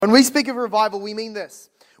When we speak of revival, we mean this.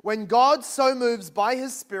 When God so moves by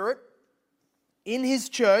His Spirit in His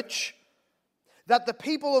church that the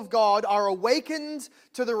people of God are awakened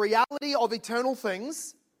to the reality of eternal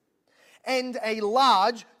things, and a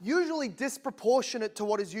large, usually disproportionate to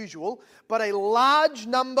what is usual, but a large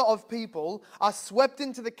number of people are swept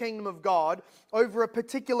into the kingdom of God over a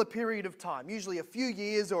particular period of time, usually a few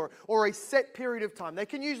years or a set period of time. They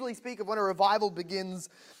can usually speak of when a revival begins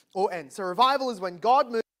or ends. So revival is when God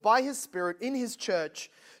moves by His Spirit in His church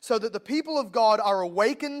so that the people of God are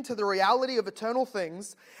awakened to the reality of eternal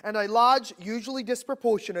things, and a large, usually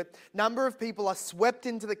disproportionate, number of people are swept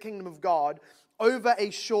into the kingdom of God over a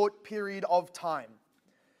short period of time.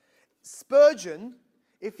 Spurgeon,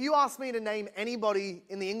 if you ask me to name anybody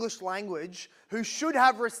in the English language who should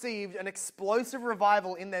have received an explosive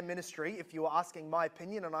revival in their ministry, if you were asking my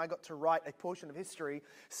opinion and I got to write a portion of history,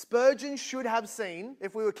 Spurgeon should have seen,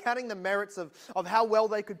 if we were counting the merits of how well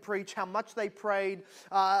they could preach, how much they prayed,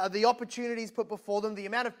 the opportunities put before them, the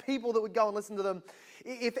amount of people that would go and listen to them.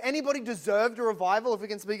 If anybody deserved a revival, if we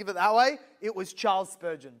can speak of it that way, it was Charles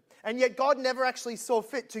Spurgeon. And yet God never actually saw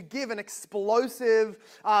fit to give an explosive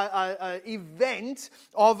event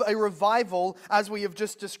of a revival as we have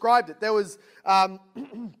just described it. There was,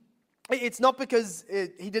 it's not because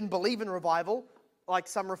he didn't believe in revival, like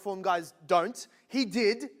some Reformed guys don't. He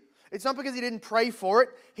did. It's not because he didn't pray for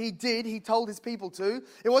it. He did. He told his people to.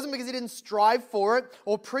 It wasn't because he didn't strive for it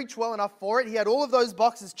or preach well enough for it. He had all of those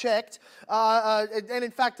boxes checked. And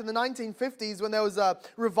in fact, in the 1950s, when there was a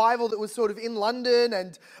revival that was sort of in London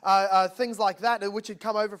and things like that, which had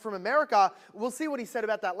come over from America, we'll see what he said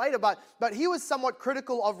about that later. But he was somewhat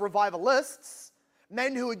critical of revivalists,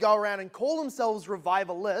 men who would go around and call themselves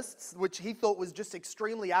revivalists, which he thought was just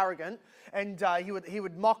extremely arrogant. And he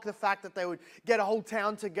would mock the fact that they would get a whole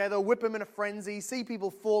town together, whip them in a frenzy, see people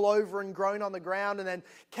fall over and groan on the ground, and then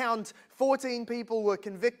count 14 people were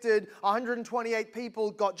convicted, 128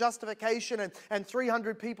 people got justification, and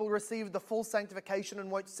 300 people received the full sanctification and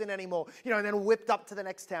won't sin anymore. And then whipped up to the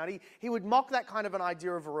next town. He would mock that kind of an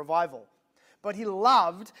idea of a revival. But he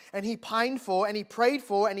loved and he pined for and he prayed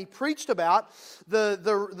for and he preached about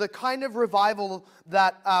the kind of revival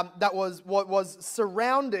that was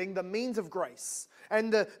surrounding the means of grace,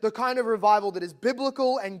 and the kind of revival that is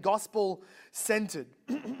biblical and gospel centered.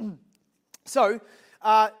 So,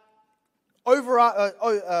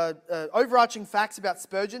 overarching facts about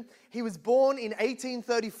Spurgeon: he was born in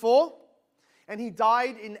 1834 and he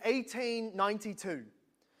died in 1892.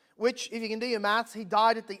 Which, if you can do your maths, he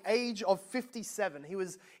died at the age of 57. He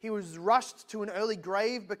was rushed to an early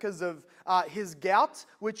grave because of his gout,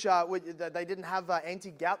 which they didn't have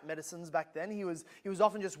anti-gout medicines back then. He was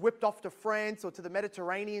often just whipped off to France or to the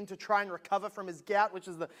Mediterranean to try and recover from his gout, which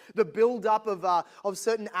is the build-up of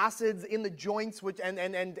certain acids in the joints, which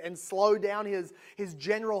and slow down his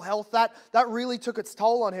general health. That really took its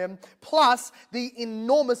toll on him. Plus the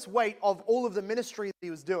enormous weight of all of the ministry that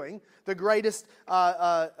he was doing, the greatest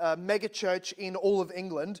mega church in all of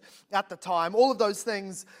England at the time. All of those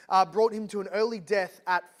things brought him to an early death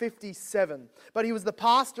at 57. But he was the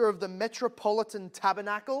pastor of the Metropolitan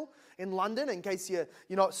Tabernacle in London, in case you're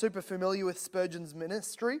not super familiar with Spurgeon's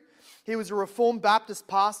ministry. He was a Reformed Baptist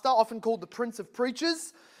pastor, often called the Prince of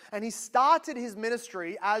Preachers. And he started his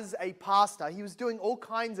ministry as a pastor. He was doing all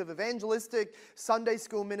kinds of evangelistic Sunday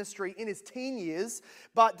school ministry in his teen years.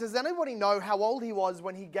 But does anybody know how old he was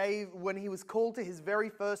when he was called to his very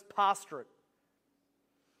first pastorate?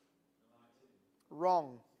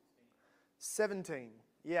 Wrong. 17.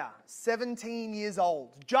 Yeah, 17 years old.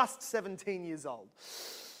 Just 17 years old.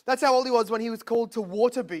 That's how old he was when he was called to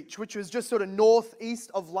Waterbeach, which was just sort of northeast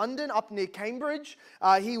of London, up near Cambridge.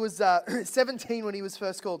 He was 17 when he was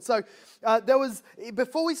first called. So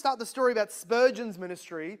before we start the story about Spurgeon's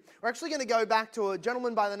ministry, we're actually going to go back to a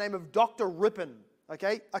gentleman by the name of Dr. Ripon.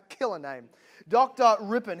 Okay, a killer name. Dr.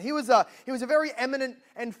 Ripon. He was a very eminent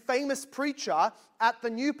and famous preacher at the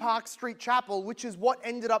New Park Street Chapel, which is what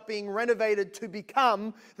ended up being renovated to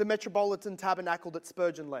become the Metropolitan Tabernacle that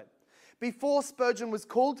Spurgeon led. Before Spurgeon was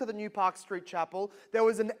called to the New Park Street Chapel, there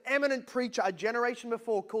was an eminent preacher a generation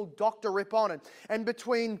before called Dr. Ripon. And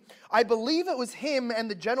between, I believe it was him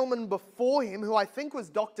and the gentleman before him, who I think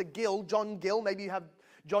was Dr. Gill, John Gill, maybe you have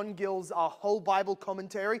John Gill's whole Bible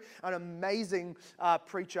commentary, an amazing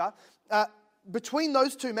preacher. Between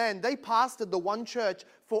those two men, they pastored the one church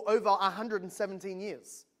for over 117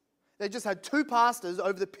 years. They just had two pastors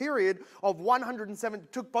over the period of 107.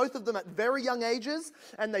 Took both of them at very young ages,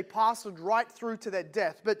 and they pastored right through to their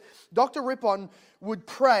death. But Dr. Ripon would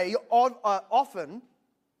pray often.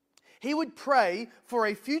 he would pray for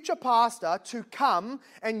a future pastor to come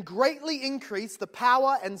and greatly increase the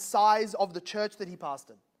power and size of the church that he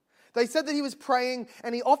pastored. They said that he was praying,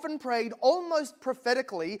 and he often prayed almost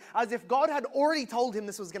prophetically, as if God had already told him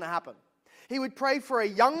this was going to happen. He would pray for a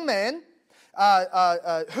young man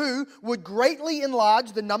who would greatly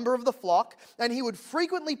enlarge the number of the flock, and he would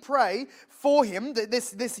frequently pray for him,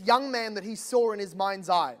 this young man that he saw in his mind's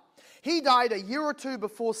eye. He died a year or two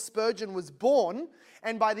before Spurgeon was born,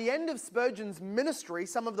 and by the end of Spurgeon's ministry,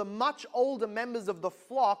 some of the much older members of the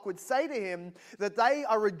flock would say to him that they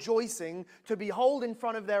are rejoicing to behold in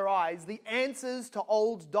front of their eyes the answers to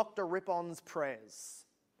old Dr. Rippon's prayers.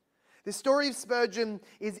 The story of Spurgeon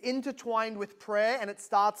is intertwined with prayer, and it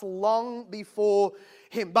starts long before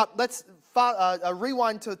him. But let's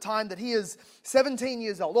rewind to the time that he is 17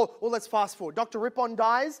 years old. Or let's fast forward. Dr. Rippon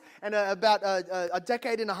dies, and about a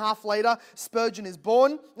decade and a half later, Spurgeon is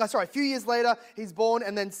born. A few years later, he's born,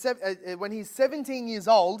 and then when he's 17 years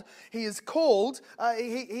old, he is called.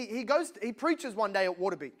 He preaches one day at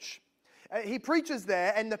Waterbeach. He preaches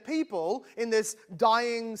there, and the people in this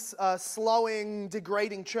dying, slowing,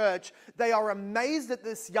 degrading church, they are amazed at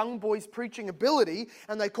this young boy's preaching ability,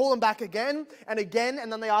 and they call him back again, and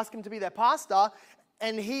then they ask him to be their pastor.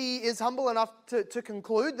 And he is humble enough to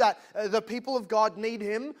conclude that the people of God need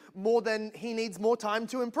him more than he needs more time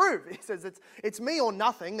to improve. He says, it's me or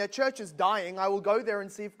nothing. Their church is dying. I will go there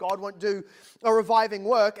and see if God won't do a reviving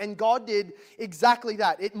work. And God did exactly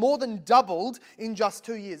that. It more than doubled in just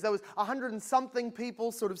 2 years. There was 100 and something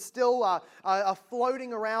people sort of still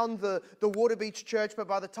floating around the Waterbeach church. But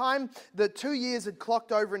by the time the 2 years had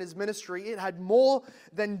clocked over in his ministry, it had more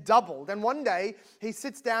than doubled. And one day, he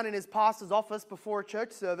sits down in his pastor's office before a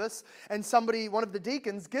church service, and one of the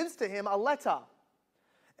deacons, gives to him a letter.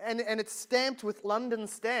 And it's stamped with London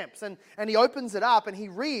stamps. And he opens it up, and he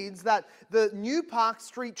reads that the New Park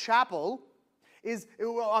Street Chapel is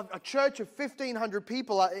a church of 1,500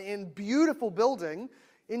 people in a beautiful building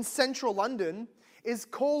in central London, is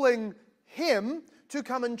calling him to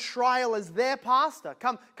come and trial as their pastor.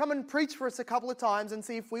 Come and preach for us a couple of times and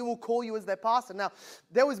see if we will call you as their pastor. Now,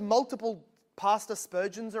 there was multiple Pastor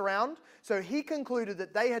Spurgeons around, so he concluded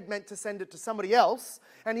that they had meant to send it to somebody else,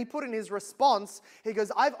 and he put in his response, he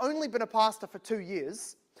goes, I've only been a pastor for 2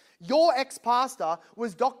 years. Your ex-pastor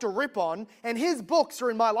was Dr. Rippon, and his books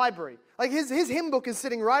are in my library. Like his hymn book is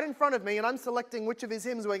sitting right in front of me, and I'm selecting which of his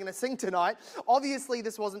hymns we're going to sing tonight. Obviously,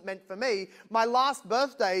 this wasn't meant for me. My last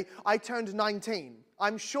birthday, I turned 19.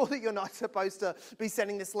 I'm sure that you're not supposed to be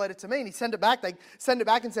sending this letter to me. And he sent it back. They sent it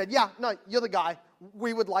back and said, yeah, no, you're the guy.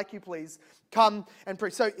 We would like you, please, come and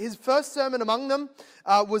preach. So his first sermon among them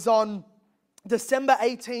was on December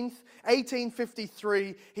 18th,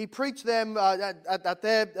 1853. He preached them at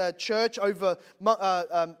their church over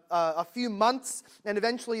a few months, and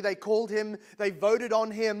eventually they called him, they voted on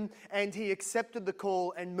him, and he accepted the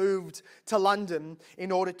call and moved to London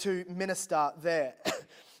in order to minister there.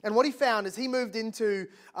 And what he found as he moved into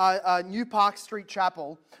New Park Street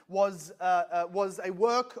Chapel was a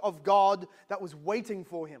work of God that was waiting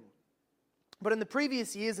for him. But in the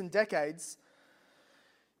previous years and decades,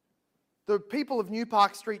 the people of New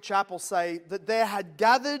Park Street Chapel say that there had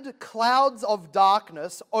gathered clouds of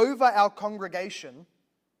darkness over our congregation,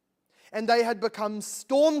 and they had become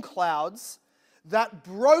storm clouds that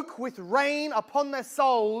broke with rain upon their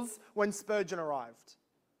souls when Spurgeon arrived.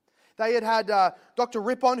 They had Dr.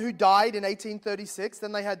 Rippon, who died in 1836.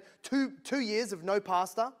 Then they had two years of no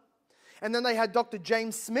pastor. And then they had Dr.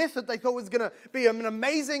 James Smith, that they thought was going to be an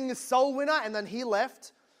amazing soul winner, and then he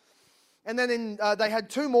left. And then they had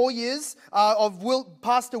 2 more years of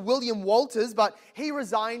Pastor William Walters, but he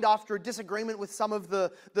resigned after a disagreement with some of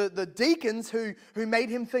the deacons who made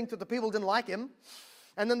him think that the people didn't like him.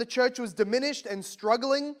 And then the church was diminished and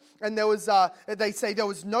struggling, and they say there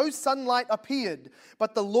was no sunlight appeared,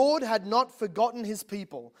 but the Lord had not forgotten his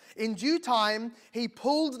people. In due time, he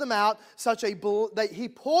poured them out such a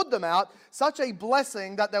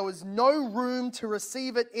blessing that there was no room to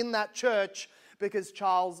receive it in that church because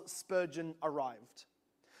Charles Spurgeon arrived.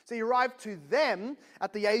 So he arrived to them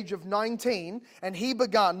at the age of 19, and he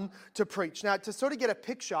begun to preach. Now, to sort of get a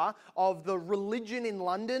picture of the religion in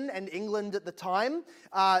London and England at the time,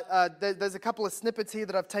 there's a couple of snippets here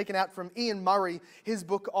that I've taken out from Ian Murray, his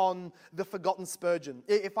book on the Forgotten Spurgeon.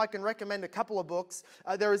 If I can recommend a couple of books,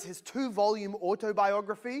 there is his 2-volume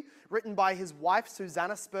autobiography written by his wife,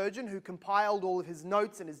 Susanna Spurgeon, who compiled all of his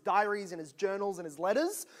notes and his diaries and his journals and his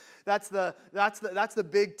letters. That's the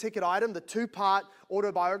big ticket item, the 2-part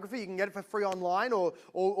autobiography. You can get it for free online or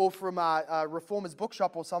from a Reformer's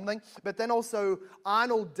Bookshop or something. But then also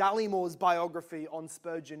Arnold Dallimore's biography on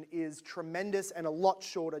Spurgeon is tremendous and a lot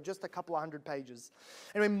shorter, just a couple of hundred pages.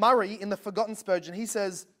 Anyway, Murray, in The Forgotten Spurgeon, he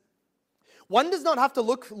says, "One does not have to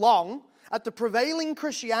look long at the prevailing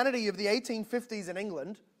Christianity of the 1850s in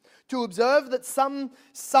England to observe that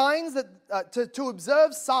signs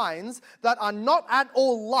that are not at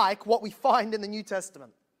all like what we find in the New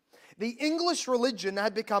Testament. The English religion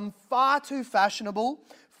had become far too fashionable,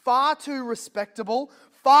 far too respectable,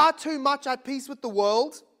 far too much at peace with the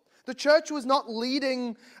world. The church was not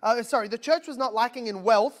lacking in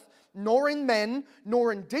wealth, nor in men,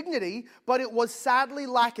 nor in dignity, but it was sadly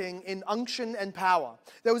lacking in unction and power.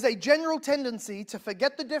 There was a general tendency to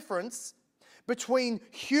forget the difference between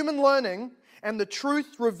human learning and the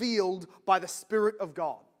truth revealed by the Spirit of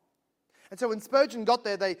God." And so when Spurgeon got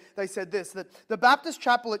there, they said this, that the Baptist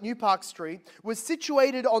chapel at New Park Street was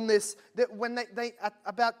situated on this, that when they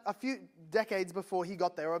about a few decades before he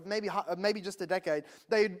got there, or maybe just a decade,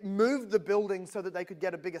 they had moved the building so that they could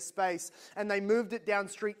get a bigger space, and they moved it down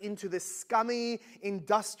street into this scummy,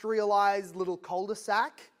 industrialized little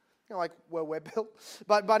cul-de-sac, like where we're built,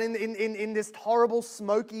 but in this horrible,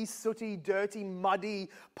 smoky, sooty, dirty, muddy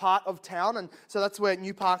part of town. And so that's where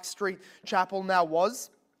New Park Street Chapel now was.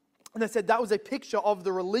 And they said that was a picture of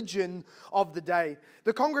the religion of the day.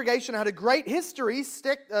 The congregation had a great history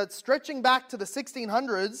stretching back to the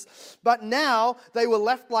 1600s, but now they were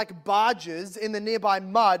left like barges in the nearby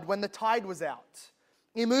mud when the tide was out,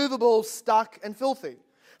 immovable, stuck, and filthy.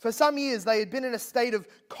 For some years, they had been in a state of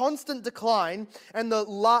constant decline and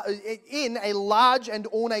in a large and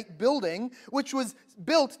ornate building, which was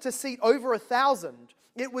built to seat over 1,000.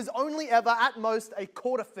 It was only ever, at most, a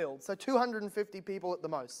quarter filled, so 250 people at the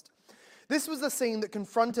most. This was the scene that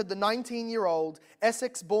confronted the 19-year-old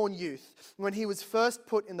Essex-born youth when he was first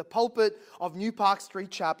put in the pulpit of New Park Street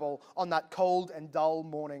Chapel on that cold and dull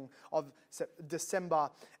morning of December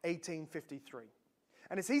 1853.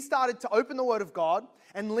 And as he started to open the Word of God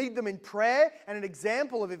and lead them in prayer and an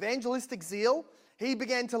example of evangelistic zeal, he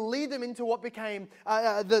began to lead them into what became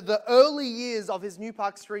the early years of his New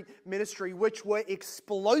Park Street ministry, which were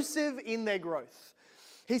explosive in their growth.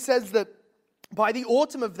 He says that by the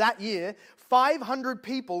autumn of that year, 500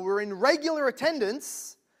 people were in regular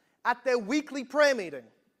attendance at their weekly prayer meeting.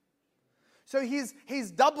 So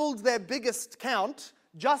he's doubled their biggest count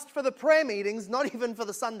just for the prayer meetings, not even for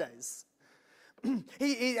the Sundays.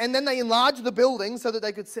 And then they enlarged the building so that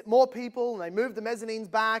they could sit more people, and they moved the mezzanines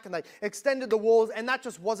back, and they extended the walls, and that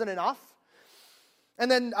just wasn't enough. And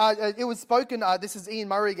then it was spoken, this is Ian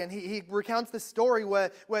Murray again, he recounts this story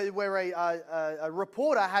where a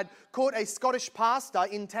reporter had caught a Scottish pastor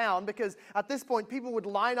in town, because at this point people would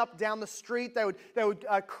line up down the street, they would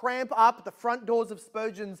cramp up at the front doors of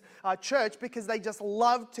Spurgeon's church because they just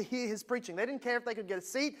loved to hear his preaching. They didn't care if they could get a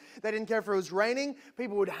seat, they didn't care if it was raining,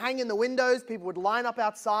 people would hang in the windows, people would line up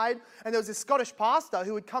outside, and there was this Scottish pastor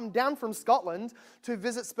who had come down from Scotland to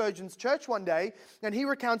visit Spurgeon's church one day, and he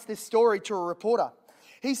recounts this story to a reporter.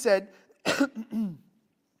 He said, in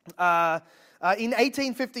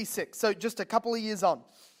 1856, so just a couple of years on,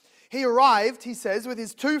 he arrived, he says, with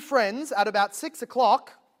his 2 friends at about 6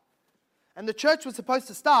 o'clock, and the church was supposed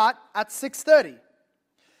to start at 6:30.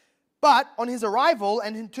 But on his arrival,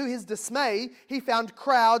 and to his dismay, he found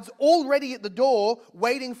crowds already at the door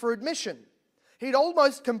waiting for admission. He'd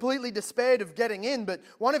almost completely despaired of getting in, but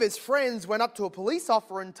one of his friends went up to a police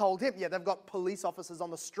officer and told him, they've got police officers on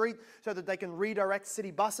the street so that they can redirect city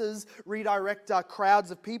buses, redirect crowds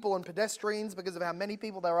of people and pedestrians because of how many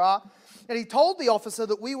people there are. And he told the officer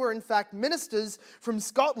that we were in fact ministers from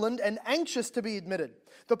Scotland and anxious to be admitted.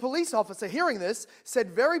 The police officer, hearing this, said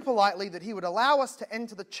very politely that he would allow us to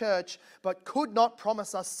enter the church, but could not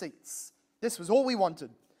promise us seats. This was all we wanted.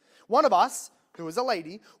 One of us, who was a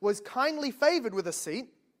lady, was kindly favored with a seat.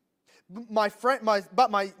 My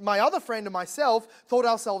other friend and myself thought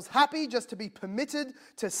ourselves happy just to be permitted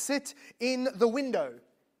to sit in the window.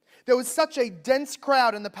 There was such a dense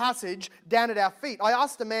crowd in the passage down at our feet. I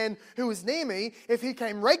asked a man who was near me if he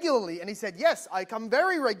came regularly, and he said, "Yes, I come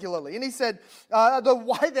very regularly." And he said,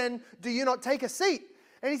 "Why then do you not take a seat?"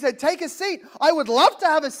 And he said, "Take a seat. I would love to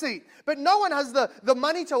have a seat, but no one has the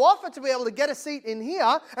money to offer to be able to get a seat in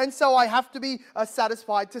here, and so I have to be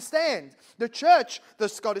satisfied to stand." The church, the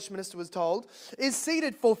Scottish minister was told, is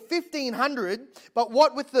seated for 1,500, but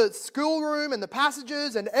what with the schoolroom and the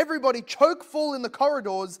passages and everybody choke full in the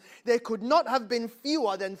corridors, there could not have been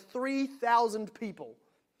fewer than 3,000 people.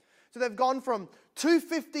 So they've gone from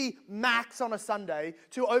 250 max on a Sunday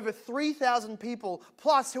to over 3,000 people,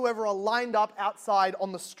 plus whoever are lined up outside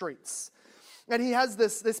on the streets. And he has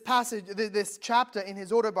this passage, this chapter in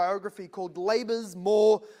his autobiography called Labors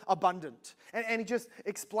More Abundant. And he just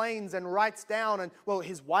explains and writes down, and well,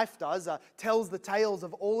 his wife does, tells the tales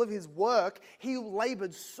of all of his work. He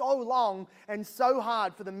labored so long and so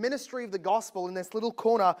hard for the ministry of the gospel in this little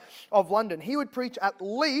corner of London. He would preach at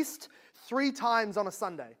least 3 times on a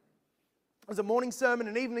Sunday. It was a morning sermon,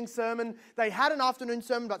 an evening sermon. They had an afternoon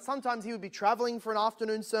sermon, but sometimes he would be traveling for an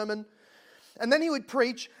afternoon sermon. And then he would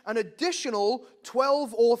preach an additional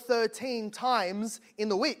 12 or 13 times in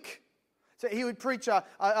the week. So he would preach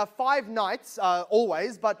 5 nights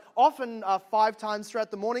always, but often 5 times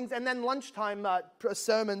throughout the mornings, and then lunchtime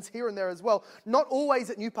sermons here and there as well. Not always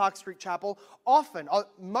at New Park Street Chapel. Often,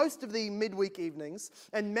 most of the midweek evenings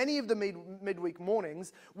and many of the midweek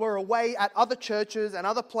mornings were away at other churches and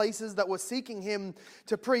other places that were seeking him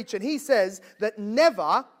to preach. And he says that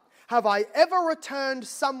never have I ever returned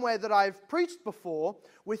somewhere that I've preached before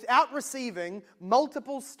without receiving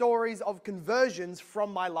multiple stories of conversions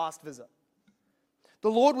from my last visit. The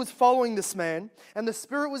Lord was following this man, and the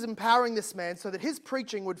Spirit was empowering this man so that his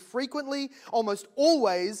preaching would frequently, almost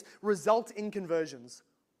always, result in conversions.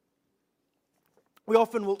 We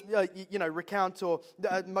often will, recount, or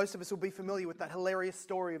most of us will be familiar with that hilarious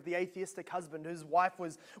story of the atheistic husband whose wife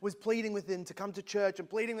was pleading with him to come to church and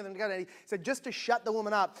pleading with him to go. And he said, just to shut the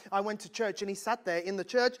woman up, I went to church. And he sat there in the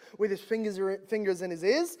church with his fingers in his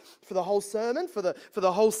ears for the whole sermon, for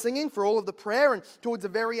the whole singing, for all of the prayer. And towards the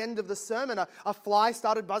very end of the sermon, a fly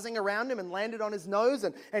started buzzing around him and landed on his nose.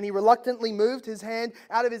 And he reluctantly moved his hand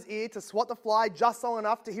out of his ear to swat the fly just long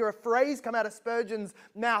enough to hear a phrase come out of Spurgeon's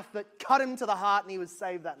mouth that cut him to the heart, and he was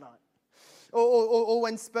saved that night. Or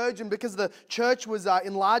when Spurgeon, because the church was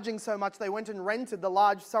enlarging so much, they went and rented the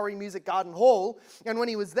large Surrey Music Garden Hall. And when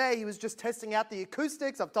he was there, he was just testing out the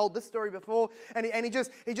acoustics. I've told this story before. And he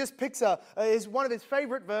just picks one of his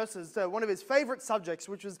favorite verses, one of his favorite subjects,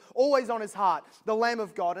 which was always on his heart, the Lamb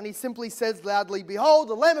of God. And he simply says loudly, "Behold,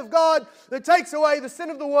 the Lamb of God that takes away the sin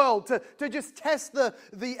of the world," to just test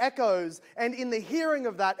the echoes. And in the hearing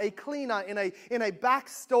of that, a cleaner in a back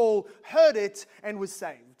stall heard it and was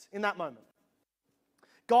saved in that moment.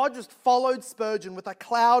 God just followed Spurgeon with a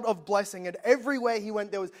cloud of blessing, and everywhere he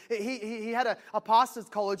went, there was. He had a pastor's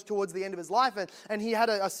college towards the end of his life, and he had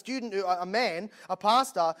a student, a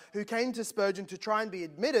pastor, who came to Spurgeon to try and be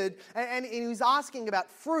admitted, and he was asking about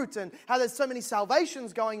fruit and how there's so many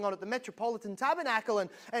salvations going on at the Metropolitan Tabernacle,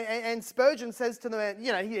 and Spurgeon says to the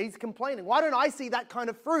man, he's complaining, why don't I see that kind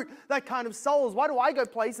of fruit, that kind of souls? Why do I go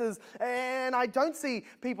places and I don't see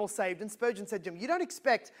people saved? And Spurgeon said to him, you don't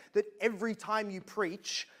expect that every time you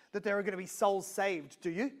preach that there are going to be souls saved, do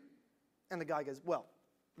you? And the guy goes, well,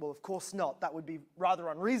 of course not. That would be rather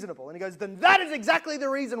unreasonable. And he goes, then that is exactly the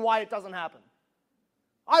reason why it doesn't happen.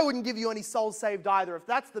 I wouldn't give you any souls saved either if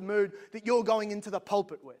that's the mood that you're going into the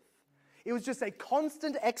pulpit with. It was just a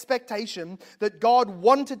constant expectation that God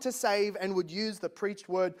wanted to save and would use the preached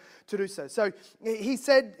word to do so. So he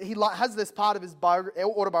said, he has this part of his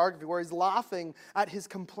autobiography where he's laughing at his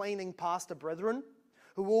complaining pastor brethren,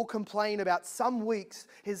 who all complain about some weeks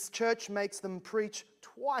his church makes them preach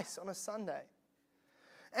twice on a Sunday.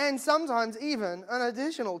 And sometimes even an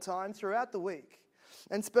additional time throughout the week.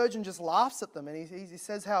 And Spurgeon just laughs at them, and he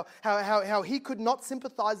says how he could not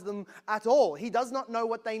sympathize with them at all. He does not know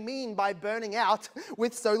what they mean by burning out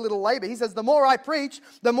with so little labor. He says, the more I preach,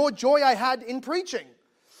 the more joy I had in preaching.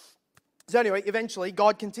 So anyway, eventually,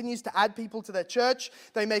 God continues to add people to their church.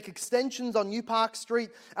 They make extensions on New Park Street,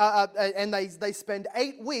 and they spend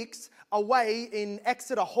 8 weeks away in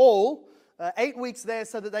Exeter Hall, 8 weeks there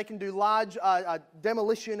so that they can do large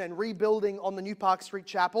demolition and rebuilding on the New Park Street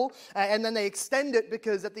Chapel. And then they extend it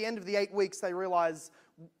because at the end of the 8 weeks, they realize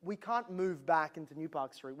we can't move back into New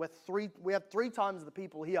Park Street. We have 3 times the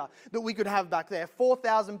people here that we could have back there.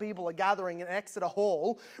 4,000 people are gathering in Exeter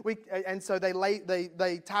Hall. And so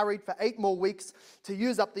they tarried for 8 more weeks to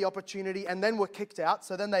use up the opportunity, and then were kicked out.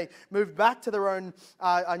 So then they moved back to their own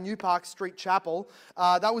New Park Street Chapel.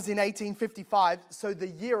 That was in 1855. So the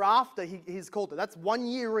year after he's called it, that's 1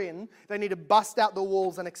 year in, they need to bust out the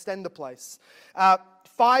walls and extend the place.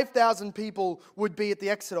 5,000 people would be at the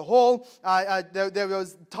Exeter Hall. There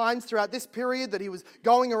was times throughout this period that he was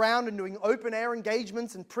going around and doing open air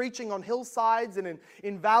engagements and preaching on hillsides and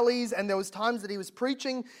in valleys. And there was times that he was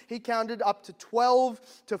preaching. He counted up to 12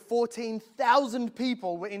 to 14,000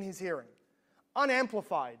 people were in his hearing.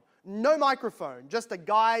 Unamplified. No microphone, just a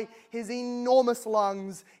guy, his enormous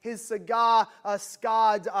lungs, his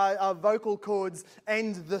cigar-scarred vocal cords,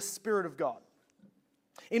 and the Spirit of God.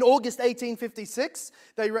 In August 1856,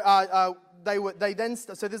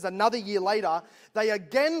 so this is another year later, they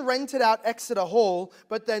again rented out Exeter Hall,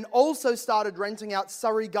 but then also started renting out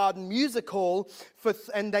Surrey Garden Music Hall,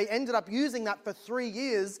 and they ended up using that for 3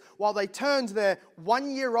 years while they turned their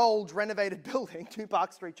 1-year-old renovated building, New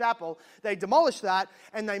Park Street Chapel. They demolished that,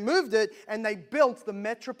 and they moved it, and they built the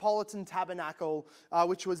Metropolitan Tabernacle,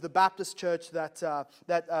 which was the Baptist church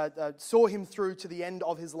that saw him through to the end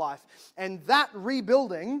of his life. And that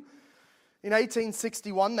rebuilding, in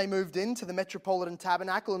 1861, they moved into the Metropolitan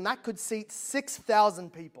Tabernacle, and that could seat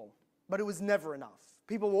 6,000 people. But it was never enough.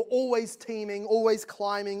 People were always teeming, always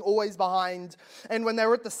climbing, always behind. And when they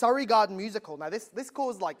were at the Surrey Garden Music Hall, now this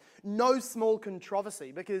caused like no small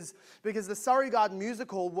controversy because the Surrey Garden Music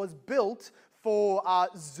Hall was built for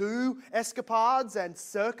zoo escapades and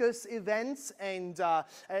circus events and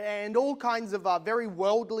all kinds of very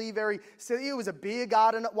worldly, it was a beer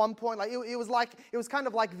garden at one point. Like it was kind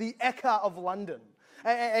of like the Eka of London.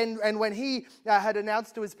 And when he had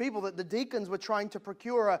announced to his people that the deacons were trying to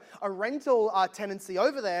procure a rental tenancy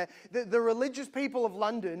over there, the religious people of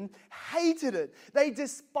London hated it. They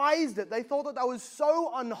despised it. They thought that was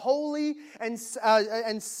so unholy and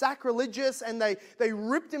sacrilegious, and they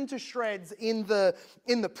ripped him to shreds in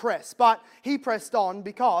the press. But he pressed on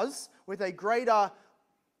because with a greater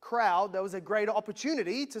crowd, there was a greater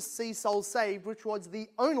opportunity to see souls saved, which was the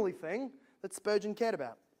only thing that Spurgeon cared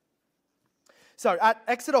about. So at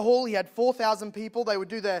Exeter Hall, he had 4,000 people. They would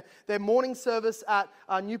do their morning service at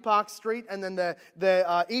New Park Street and then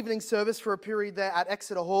their evening service for a period there at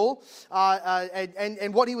Exeter Hall.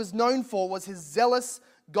 And what he was known for was his zealous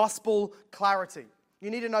gospel clarity. You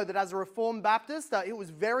need to know that as a Reformed Baptist, it was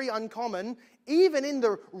very uncommon, even in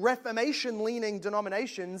the Reformation-leaning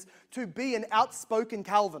denominations, to be an outspoken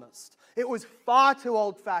Calvinist. It was far too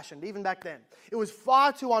old-fashioned, even back then. It was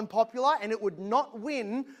far too unpopular, and it would not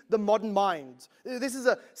win the modern mind. This is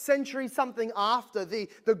a century-something after the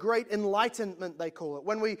Great Enlightenment, they call it,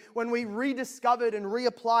 when we rediscovered and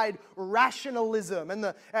reapplied rationalism and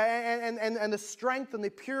the strength and the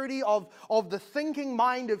purity of the thinking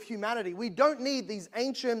mind of humanity. We don't need these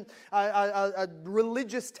ancient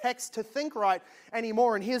religious texts to think right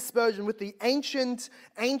anymore. And here's Spurgeon with the ancient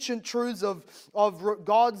truths of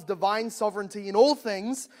God's divine sovereignty in all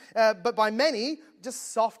things, but by many,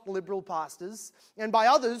 just soft liberal pastors, and by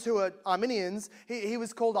others who are Arminians, he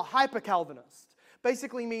was called a hyper-Calvinist.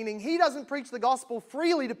 Basically meaning he doesn't preach the gospel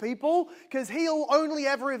freely to people because he'll only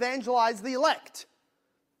ever evangelize the elect.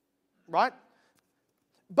 Right?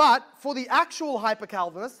 But for the actual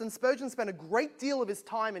hyper-Calvinists, and Spurgeon spent a great deal of his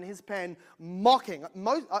time in his pen mocking,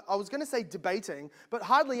 I was going to say debating, but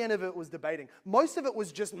hardly any of it was debating. Most of it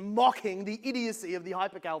was just mocking the idiocy of the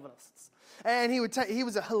hyper-Calvinists. And he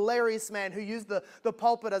was a hilarious man who used the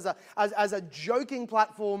pulpit as a joking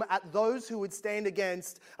platform at those who would stand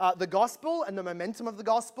against the gospel and the momentum of the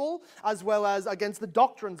gospel, as well as against the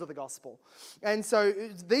doctrines of the gospel. And so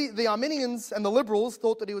the Arminians and the liberals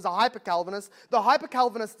thought that he was a hyper-Calvinist. The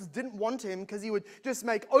hyper-Calvinists didn't want him because he would just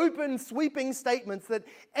make open, sweeping statements that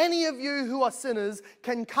any of you who are sinners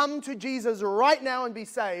can come to Jesus right now and be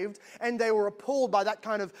saved. And they were appalled by that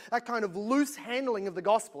kind of loose handling of the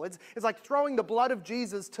gospel. It's like throwing the blood of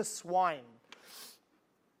Jesus to swine.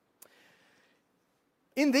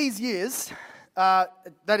 In these years,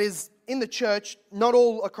 that is, in the church, not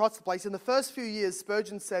all across the place, in the first few years,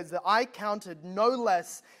 Spurgeon says that I counted no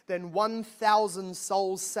less than 1,000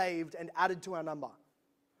 souls saved and added to our number.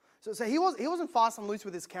 So he wasn't fast and loose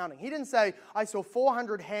with his counting. He didn't say, I saw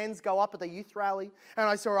 400 hands go up at the youth rally, and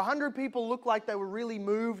I saw 100 people look like they were really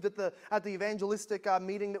moved at the evangelistic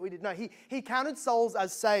meeting that we did. No, he counted souls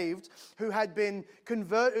as saved who had been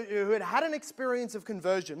who had an experience of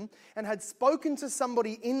conversion and had spoken to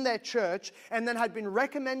somebody in their church and then had been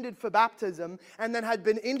recommended for baptism and then had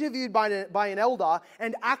been interviewed by an elder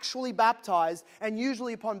and actually baptized, and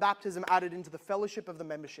usually upon baptism added into the fellowship of the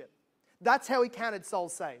membership. That's how he counted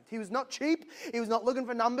souls saved. He was not cheap. He was not looking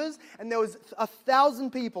for numbers. And there was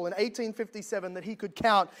 1,000 people in 1857 that he could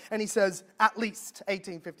count. And he says, at least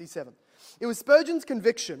 1857. It was Spurgeon's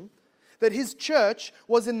conviction that his church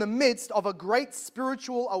was in the midst of a great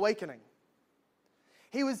spiritual awakening.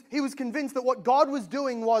 He was convinced that what God was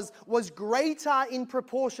doing was greater in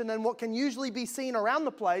proportion than what can usually be seen around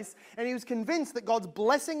the place. And he was convinced that God's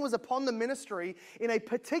blessing was upon the ministry in a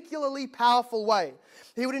particularly powerful way.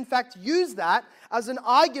 He would in fact use that as an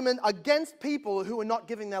argument against people who were not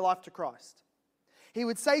giving their life to Christ. He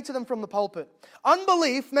would say to them from the pulpit,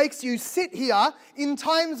 unbelief makes you sit here in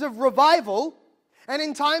times of revival and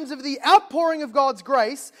in times of the outpouring of God's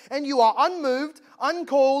grace, and you are unmoved,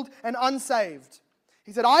 uncalled, and unsaved.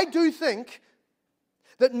 He said, I do think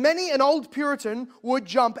that many an old Puritan would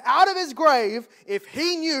jump out of his grave if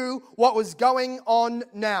he knew what was going on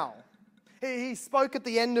now. He spoke at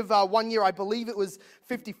the end of one year, I believe it was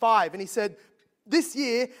 55, and he said, "This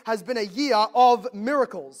year has been a year of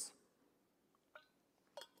miracles."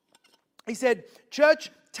 He said,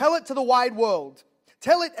 "Church, tell it to the wide world.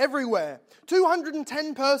 Tell it everywhere.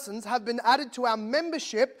 210 persons have been added to our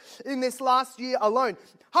membership in this last year alone.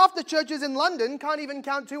 Half the churches in London can't even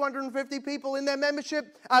count 250 people in their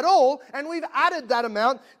membership at all, and we've added that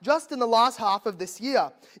amount just in the last half of this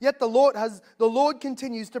year. Yet the Lord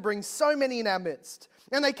continues to bring so many in our midst,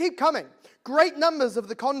 and they keep coming. Great numbers of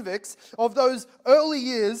the convicts of those early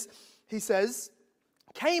years," he says,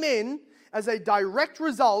 "came in as a direct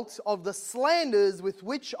result of the slanders with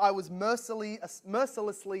which I was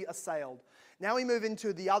mercilessly assailed." Now we move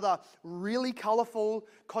into the other really colourful,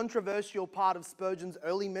 controversial part of Spurgeon's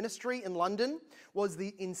early ministry in London, was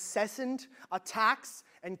the incessant attacks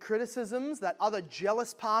and criticisms that other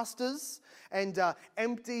jealous pastors and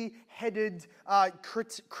empty-headed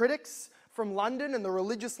critics from London and the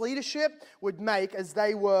religious leadership would make as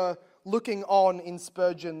they were looking on in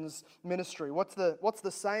Spurgeon's ministry. What's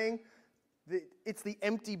the saying? It's the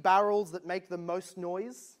empty barrels that make the most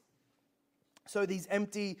noise. So these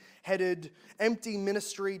empty-headed, empty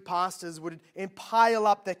ministry pastors would pile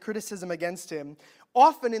up their criticism against him,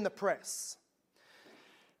 often in the press.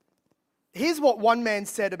 Here's what one man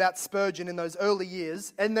said about Spurgeon in those early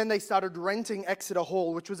years, and then they started renting Exeter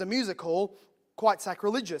Hall, which was a music hall, quite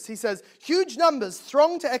sacrilegious. He says, "Huge numbers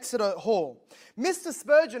throng to Exeter Hall. Mr.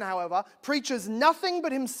 Spurgeon, however, preaches nothing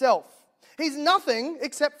but himself. He's nothing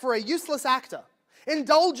except for a useless actor,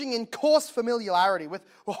 indulging in coarse familiarity with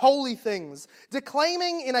holy things,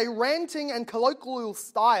 declaiming in a ranting and colloquial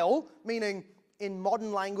style," meaning in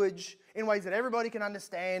modern language, in ways that everybody can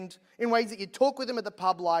understand, in ways that you talk with him at the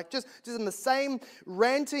pub like, just in the same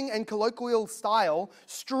ranting and colloquial style,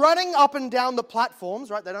 strutting up and down the platforms,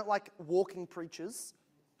 right? They don't like walking preachers.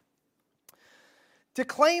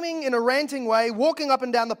 Declaiming in a ranting way, walking up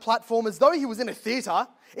and down the platform as though he was in a theatre.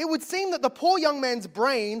 It would seem that the poor young man's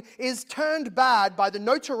brain is turned bad by the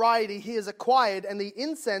notoriety he has acquired and the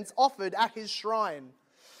incense offered at his shrine.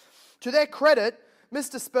 To their credit,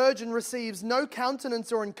 Mr. Spurgeon receives no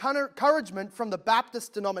countenance or encouragement from the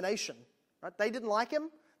Baptist denomination. Right? They didn't like him.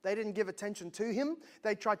 They didn't give attention to him.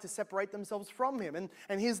 They tried to separate themselves from him.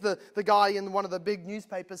 And here's the guy in one of the big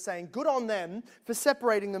newspapers saying, good on them for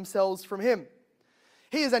separating themselves from him.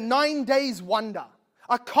 He is a 9 days wonder,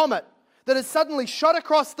 a comet that has suddenly shot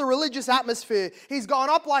across the religious atmosphere. He's gone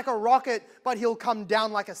up like a rocket, but he'll come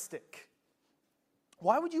down like a stick.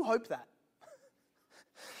 Why would you hope that?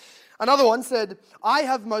 Another one said, I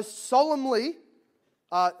have most solemnly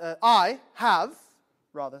have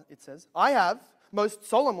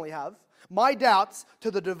my doubts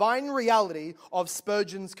to the divine reality of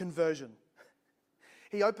Spurgeon's conversion.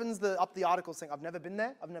 He opens up the article saying, I've never been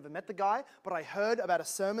there, I've never met the guy, but I heard about a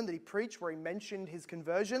sermon that he preached where he mentioned his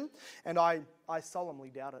conversion, and I solemnly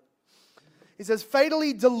doubt it. He says,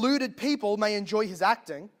 fatally deluded people may enjoy his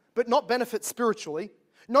acting, but not benefit spiritually.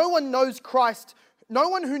 No one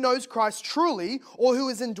who knows Christ truly, or who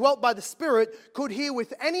is indwelt by the Spirit, could hear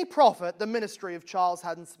with any profit the ministry of Charles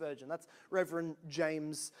Haddon Spurgeon. That's Reverend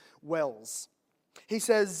James Wells. He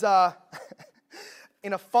says,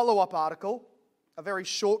 in a follow-up article, a very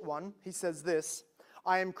short one, he says this,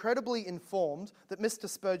 I am credibly informed that Mr.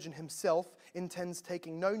 Spurgeon himself intends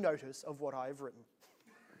taking no notice of what I have written.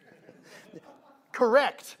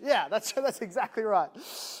 Correct. Yeah, that's exactly right.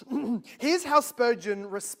 Here's how Spurgeon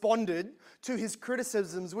responded to his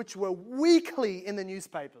criticisms, which were weekly in the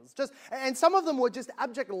newspapers. And some of them were just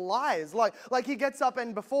abject lies. Like he gets up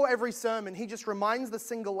and before every sermon, he just reminds the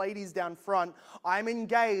single ladies down front, I'm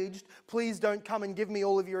engaged, please don't come and give me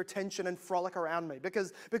all of your attention and frolic around me.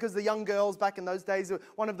 Because the young girls back in those days,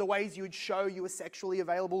 one of the ways you would show you were sexually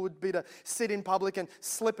available would be to sit in public and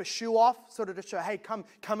slip a shoe off, sort of to show, hey, come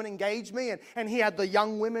and engage me. And he had the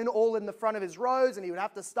young women all in the front of his rows, and he would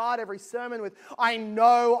have to start every sermon with, I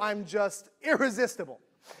know I'm just irresistible,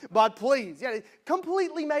 but please. Yeah,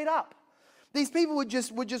 completely made up. These people would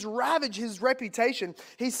just ravage his reputation.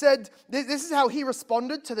 He said, this is how he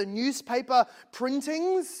responded to the newspaper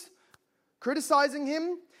printings criticizing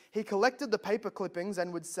him. He collected the paper clippings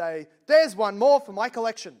and would say, there's one more for my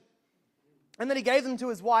collection. And then he gave them to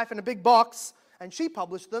his wife in a big box, and she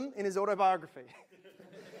published them in his autobiography.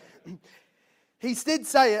 He did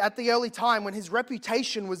say at the early time when his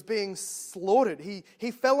reputation was being slaughtered, he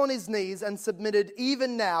fell on his knees and submitted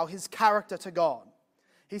even now his character to God.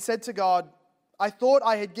 He said to God, I thought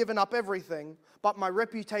I had given up everything, but my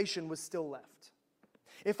reputation was still left.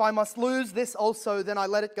 If I must lose this also, then I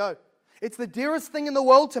let it go. It's the dearest thing in the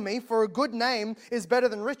world to me, for a good name is better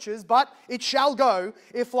than riches, but it shall go,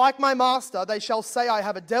 if like my master they shall say I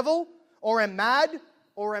have a devil, or am mad,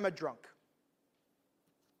 or am a drunk.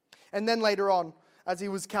 And then later on, as he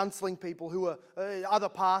was counseling people who were other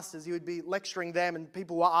pastors, he would be lecturing them, and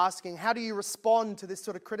people were asking, how do you respond to this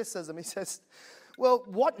sort of criticism? He says, well,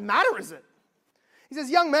 what matter is it? He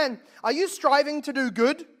says, young man, are you striving to do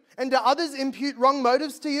good, and do others impute wrong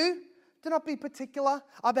motives to you? Do not be particular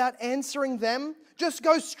about answering them. Just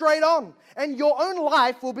go straight on, and your own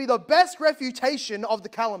life will be the best refutation of the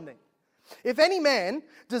calumny. If any man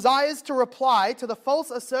desires to reply to the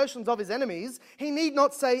false assertions of his enemies, he need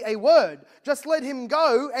not say a word. Just let him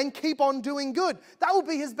go and keep on doing good. That will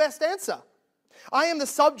be his best answer. I am the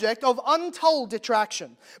subject of untold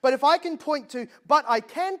detraction, but I can point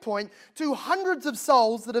to hundreds of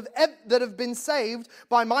souls that have been saved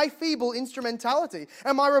by my feeble instrumentality.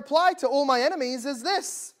 And my reply to all my enemies is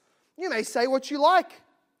this: you may say what you like.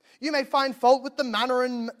 You may find fault with the matter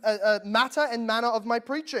and manner of my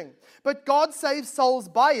preaching. But God saves souls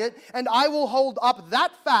by it, and I will hold up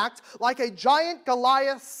that fact like a giant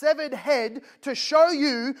Goliath's severed head to show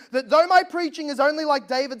you that though my preaching is only like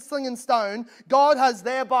David's sling and stone, God has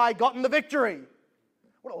thereby gotten the victory.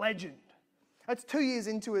 What a legend. That's 2 years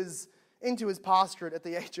into his pastorate at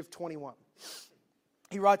the age of 21.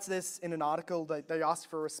 He writes this in an article. They asked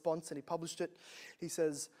for a response, and he published it. He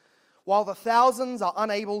says, while the thousands are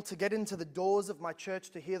unable to get into the doors of my church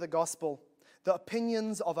to hear the gospel, the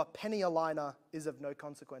opinions of a penny a liner is of no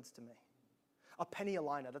consequence to me. A penny a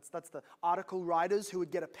liner. That's the article writers who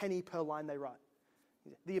would get a penny per line they write.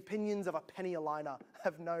 The opinions of a penny a liner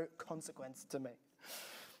have no consequence to me.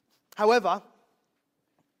 However,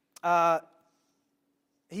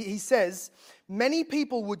 he says, many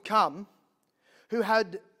people would come who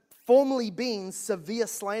had formerly been severe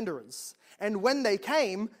slanderers, and when they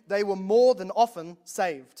came, they were more than often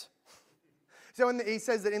saved. So he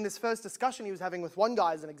says that in this first discussion he was having with one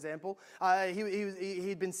guy, as an example,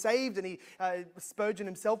 he'd been saved, and Spurgeon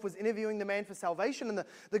himself was interviewing the man for salvation, and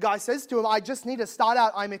the guy says to him, I just need to start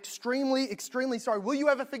out, I'm extremely, extremely sorry. Will you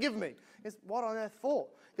ever forgive me? He goes, what on earth for?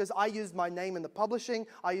 Because I used my name in the publishing,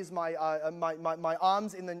 I used my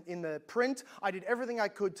arms in the print, I did everything I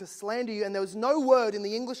could to slander you, and there was no word in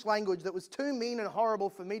the English language that was too mean and horrible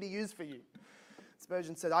for me to use for you.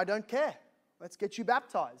 Spurgeon said, I don't care. Let's get you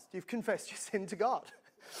baptized. You've confessed your sin to God.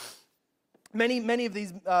 Many of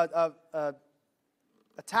these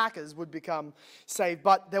attackers would become saved,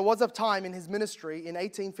 but there was a time in his ministry in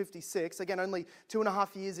 1856, again only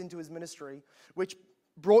 2.5 years into his ministry, which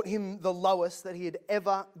brought him the lowest that he had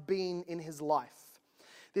ever been in his life.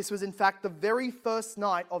 This was in fact the very first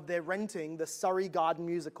night of their renting the Surrey Garden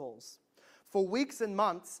music halls. For weeks and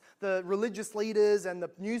months, the religious leaders and the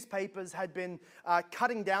newspapers had been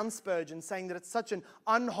cutting down Spurgeon, saying that it's such an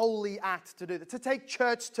unholy act to do that, to take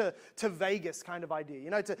church to Vegas kind of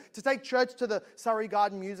idea, to take church to the Surrey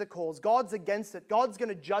Garden music halls. God's against it. God's going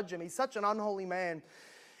to judge him. He's such an unholy man.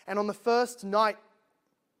 And on the first night,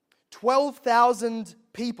 12,000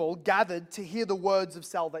 people gathered to hear the words of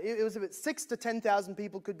salvation. It was about 6,000 to 10,000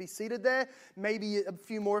 people could be seated there, maybe a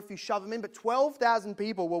few more if you shove them in, but 12,000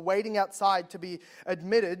 people were waiting outside to be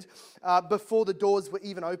admitted before the doors were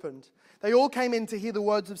even opened. They all came in to hear the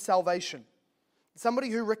words of salvation. Somebody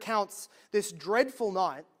who recounts this dreadful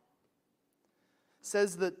night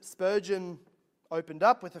says that Spurgeon opened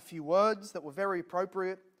up with a few words that were very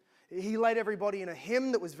appropriate. He led everybody in a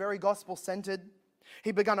hymn that was very gospel-centered.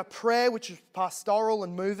 He began a prayer which was pastoral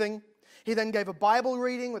and moving. He then gave a Bible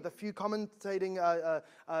reading with a few commentating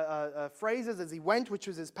phrases as he went, which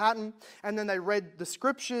was his pattern. And then they read the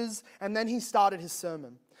scriptures, and then he started his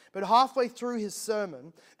sermon. But halfway through his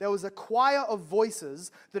sermon, there was a choir of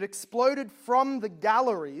voices that exploded from the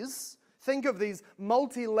galleries. Think of these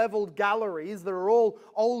multi-leveled galleries that are all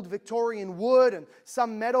old Victorian wood and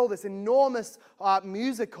some metal, this enormous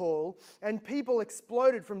music hall, and people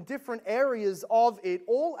exploded from different areas of it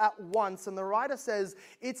all at once. And the writer says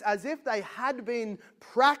it's as if they had been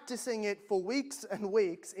practicing it for weeks and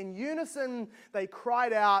weeks. In unison, they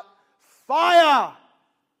cried out, "Fire!"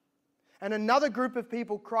 And another group of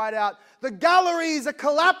people cried out, "The galleries are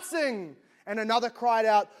collapsing!" And another cried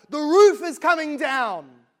out, "The roof is coming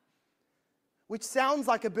down!" Which sounds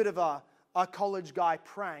like a bit of a college guy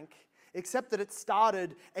prank, except that it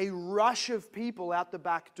started a rush of people out the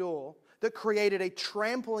back door that created a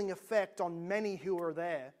trampling effect on many who were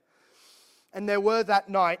there. And there were that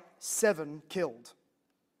night 7 killed.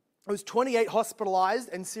 It was 28 hospitalized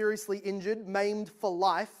and seriously injured, maimed for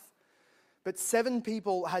life. But 7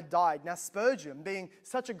 people had died. Now Spurgeon, being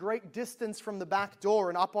such a great distance from the back door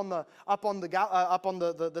and up on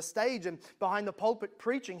the stage and behind the pulpit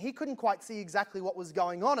preaching, he couldn't quite see exactly what was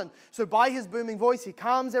going on. And so by his booming voice, he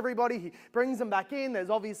calms everybody. He brings them back in. There's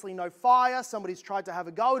obviously no fire. Somebody's tried to have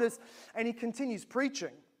a go at us, and he continues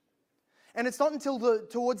preaching. And it's not until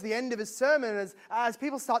towards the end of his sermon, as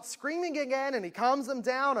people start screaming again, and he calms them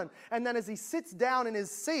down, and then as he sits down in his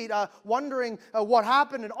seat, wondering what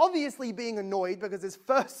happened, and obviously being annoyed because his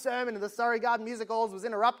first sermon in the Surrey Garden Music Halls was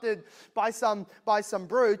interrupted by some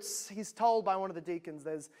brutes, he's told by one of the deacons,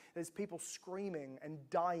 there's people screaming and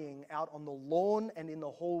dying out on the lawn and in the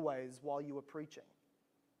hallways while you were preaching.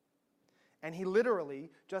 And he literally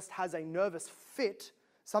just has a nervous fit,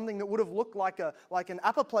 something that would have looked like an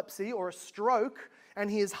apoplexy or a stroke, and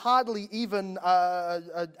he is hardly even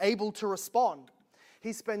able to respond.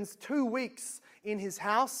 He spends 2 weeks in his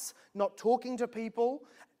house, not talking to people.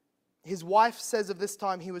 His wife says of this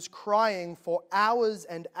time he was crying for hours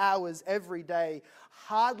and hours every day,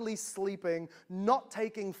 hardly sleeping, not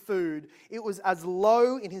taking food. It was as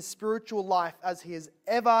low in his spiritual life as he has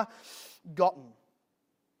ever gotten.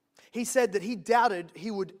 He said that he doubted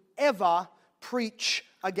he would ever preach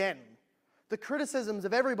again. The criticisms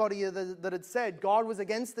of everybody that had said God was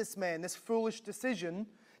against this man, this foolish decision,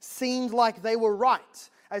 seemed like they were right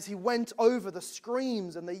as he went over the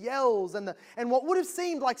screams and the yells and what would have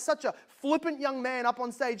seemed like such a flippant young man up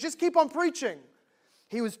on stage. Just keep on preaching.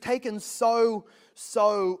 He was taken so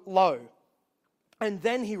low. And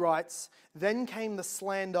then he writes, then came the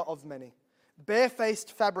slander of many,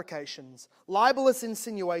 barefaced fabrications, libelous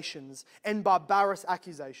insinuations, and barbarous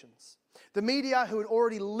accusations. The media, who had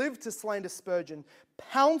already lived to slander Spurgeon,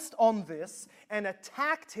 pounced on this and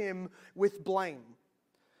attacked him with blame.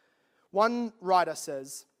 One writer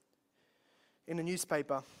says in a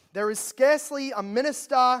newspaper, there is scarcely a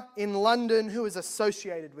minister in London who is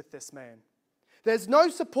associated with this man. There's no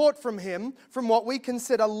support from him from what we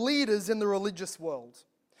consider leaders in the religious world.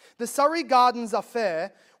 The Surrey Gardens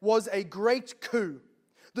affair was a great coup.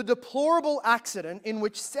 The deplorable accident in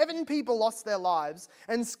which 7 people lost their lives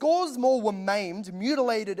and scores more were maimed,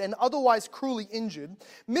 mutilated, and otherwise cruelly injured,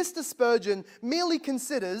 Mr. Spurgeon merely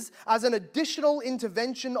considers as an additional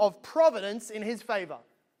intervention of providence in his favor.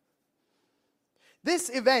 This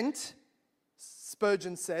event,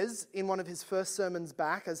 Spurgeon says in one of his first sermons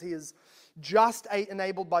back, as he is just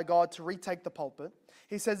enabled by God to retake the pulpit,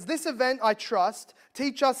 he says, this event, I trust,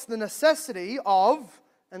 teach us the necessity of...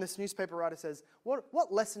 And this newspaper writer says,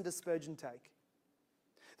 what lesson does Spurgeon take?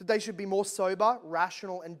 That they should be more sober,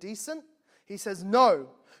 rational, and decent? He says, no.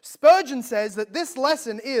 Spurgeon says that this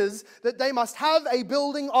lesson is that they must have a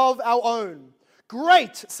building of our own.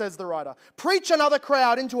 Great, says the writer. Preach another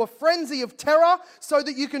crowd into a frenzy of terror so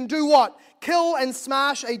that you can do what? Kill and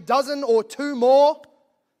smash a dozen or 2 more?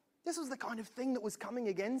 This was the kind of thing that was coming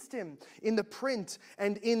against him in the print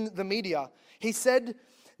and in the media. He said,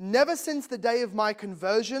 never since the day of my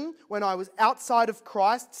conversion, when I was outside of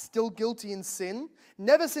Christ, still guilty in sin,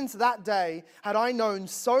 never since that day had I known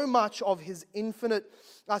so much of his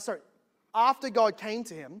after God came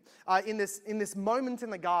to him in this moment in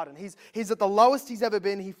the garden. He's at the lowest he's ever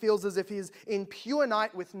been. He feels as if he's in pure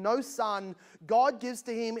night with no sun. God gives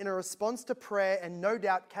to him in a response to prayer, and no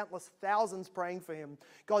doubt countless thousands praying for him.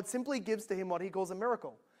 God simply gives to him what he calls a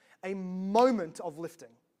miracle, a moment of lifting.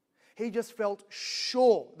 He just felt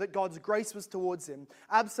sure that God's grace was towards him,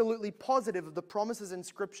 absolutely positive of the promises in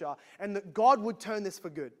Scripture, and that God would turn this for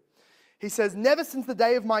good. He says, never since the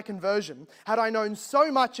day of my conversion had I known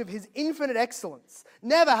so much of his infinite excellence.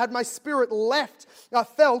 Never had my spirit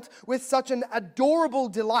felt with such an adorable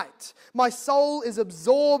delight. My soul is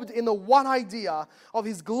absorbed in the one idea of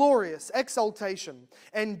his glorious exaltation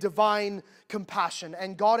and divine compassion.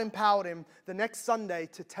 And God empowered him the next Sunday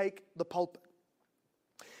to take the pulpit.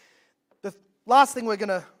 The last thing we're going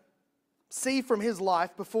to see from his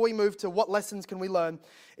life before we move to what lessons can we learn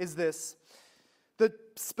is this. That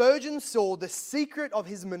Spurgeon saw the secret of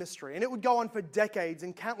his ministry, and it would go on for decades,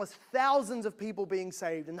 and countless thousands of people being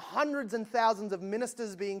saved, and hundreds and thousands of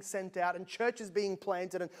ministers being sent out, and churches being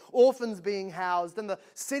planted, and orphans being housed, and the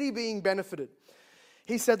city being benefited.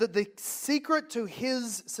 He said that the secret to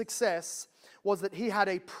his success was that he had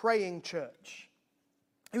a praying church.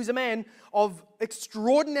 He was a man of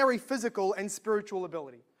extraordinary physical and spiritual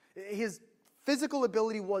ability. His physical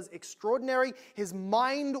ability was extraordinary. His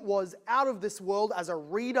mind was out of this world as a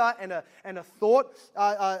reader and a thought,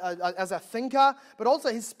 as a thinker. But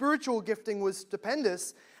also his spiritual gifting was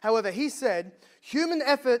stupendous. However, he said, human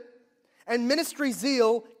effort and ministry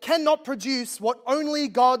zeal cannot produce what only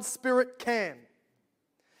God's Spirit can.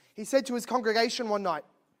 He said to his congregation one night,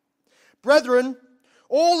 Brethren,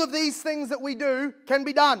 all of these things that we do can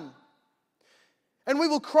be done. And we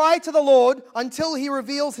will cry to the Lord until He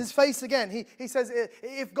reveals His face again. He says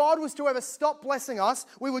if God was to ever stop blessing us,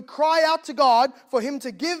 we would cry out to God for Him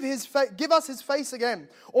to give us His face again.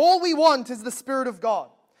 All we want is the Spirit of God.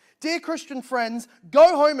 Dear Christian friends,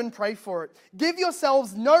 go home and pray for it. Give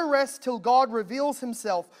yourselves no rest till God reveals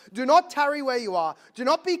Himself. Do not tarry where you are. Do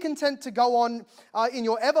not be content to go on in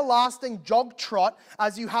your everlasting jog trot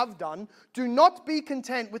as you have done. Do not be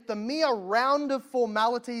content with the mere round of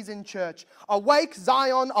formalities in church. Awake,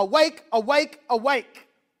 Zion, awake, awake, awake.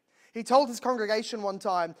 He told his congregation one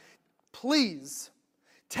time, please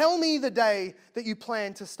tell me the day that you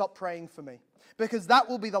plan to stop praying for me, because that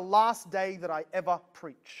will be the last day that I ever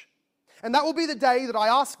preach. And that will be the day that I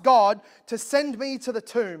ask God to send me to the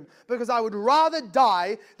tomb, because I would rather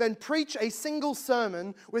die than preach a single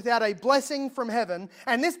sermon without a blessing from heaven.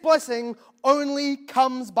 And this blessing only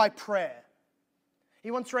comes by prayer.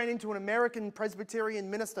 He once ran into an American Presbyterian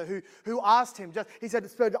minister who asked him, he said,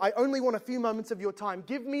 Spurgeon, I only want a few moments of your time.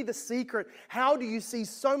 Give me the secret. How do you see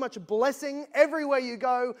so much blessing everywhere you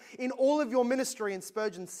go in all of your ministry? And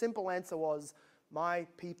Spurgeon's simple answer was, my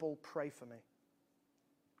people pray for me.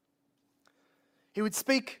 He would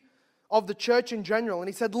speak of the church in general, and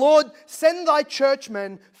he said, Lord, send thy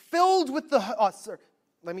churchmen filled with the...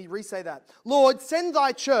 let me re-say that. Lord, send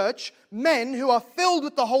thy church men who are filled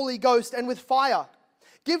with the Holy Ghost and with fire.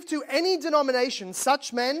 Give to any denomination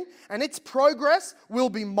such men, and its progress will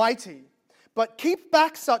be mighty. But keep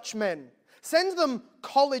back such men. Send them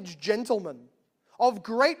college gentlemen of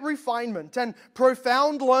great refinement and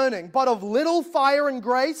profound learning, but of little fire and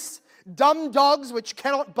grace, dumb dogs which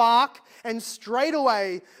cannot bark, and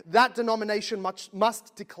straightway that denomination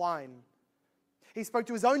must decline. He spoke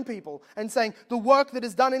to his own people and saying the work that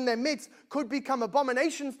is done in their midst could become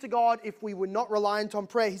abominations to God if we were not reliant on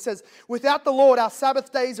prayer. He says, without the Lord our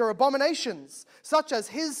Sabbath days are abominations, such as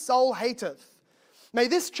His soul hateth. May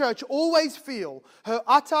this church always feel her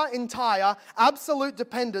utter, entire, absolute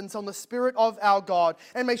dependence on the Spirit of our God.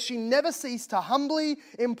 And may she never cease to humbly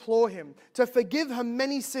implore Him to forgive her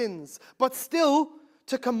many sins, but still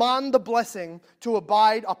to command the blessing to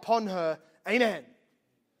abide upon her. Amen.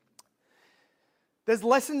 There's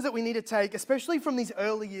lessons that we need to take, especially from these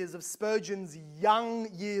early years of Spurgeon's young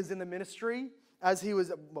years in the ministry, as he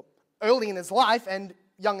was early in his life and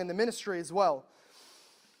young in the ministry as well.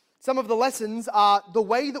 Some of the lessons are the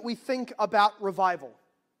way that we think about revival.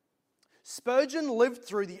 Spurgeon lived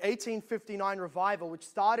through the 1859 revival, which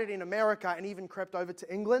started in America and even crept over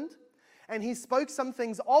to England. And he spoke some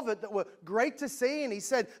things of it that were great to see. And he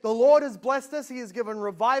said, the Lord has blessed us. He has given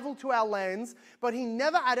revival to our lands. But he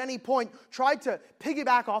never at any point tried to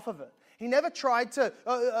piggyback off of it. He never tried to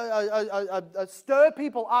stir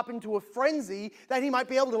people up into a frenzy that he might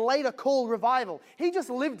be able to later call revival. He just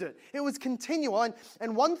lived it. It was continual.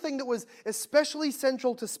 And one thing that was especially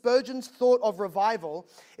central to Spurgeon's thought of revival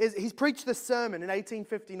is he preached this sermon in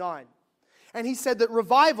 1859. And he said that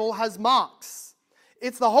revival has marks.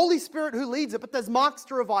 It's the Holy Spirit who leads it, but there's marks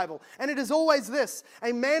to revival. And it is always this,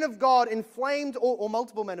 a man of God inflamed, or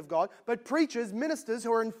multiple men of God, but preachers, ministers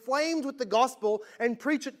who are inflamed with the gospel and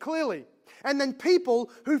preach it clearly. And then people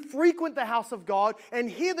who frequent the house of God and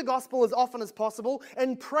hear the gospel as often as possible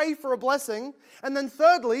and pray for a blessing. And then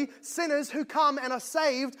thirdly, sinners who come and are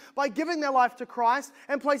saved by giving their life to Christ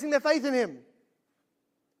and placing their faith in Him.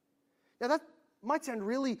 Now that might sound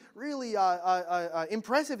really, really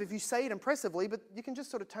impressive if you say it impressively, but you can just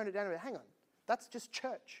sort of tone it down and go, hang on, that's just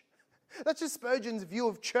church. That's just Spurgeon's view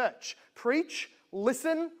of church. Preach,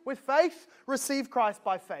 listen with faith, receive Christ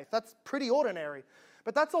by faith. That's pretty ordinary.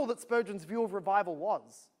 But that's all that Spurgeon's view of revival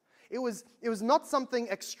was. It was not something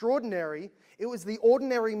extraordinary. It was the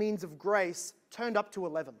ordinary means of grace turned up to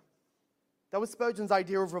 11. That was Spurgeon's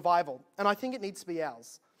idea of revival, and I think it needs to be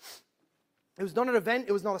ours. It was not an event,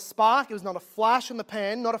 it was not a spark, it was not a flash in the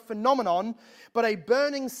pan, not a phenomenon, but a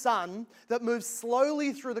burning sun that moves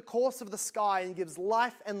slowly through the course of the sky and gives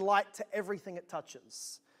life and light to everything it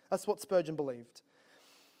touches. That's what Spurgeon believed.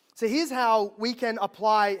 So here's how we can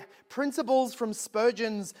apply principles from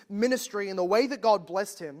Spurgeon's ministry and the way that God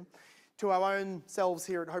blessed him to our own selves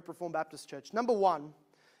here at Hope Reformed Baptist Church. Number one,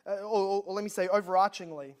 or let me say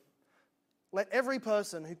overarchingly, let every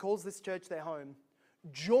person who calls this church their home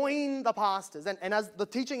join the pastors. And as the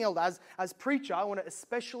teaching elder, as preacher, I want to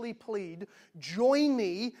especially plead, join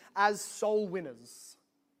me as soul winners.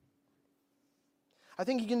 I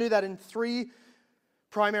think you can do that in three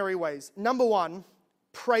primary ways. Number one,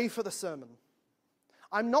 pray for the sermon.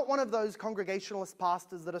 I'm not one of those congregationalist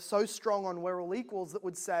pastors that are so strong on we're all equals that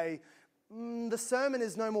would say, the sermon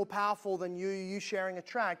is no more powerful than you sharing a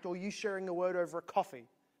tract or you sharing a word over a coffee.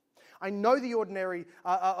 I know the ordinary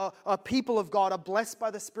people of God are blessed by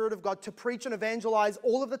the Spirit of God to preach and evangelize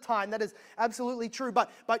all of the time. That is absolutely true. But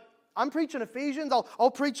I'm preaching Ephesians. I'll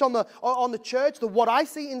preach on the church. What I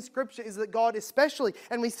see in Scripture is that God especially,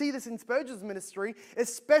 and we see this in Spurgeon's ministry,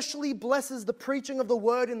 especially blesses the preaching of the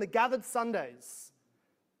Word in the gathered Sundays.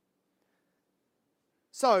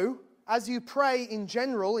 So, as you pray in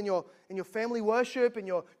general, in your family worship, in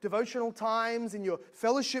your devotional times, in your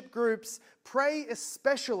fellowship groups, pray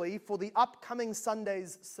especially for the upcoming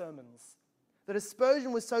Sunday's sermons. That as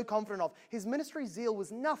Spurgeon was so confident of, his ministry zeal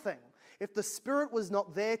was nothing if the Spirit was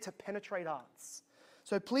not there to penetrate hearts.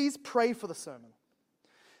 So please pray for the sermon.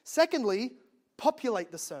 Secondly,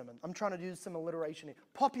 populate the sermon. I'm trying to do some alliteration here.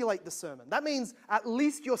 Populate the sermon. That means at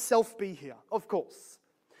least yourself be here, of course.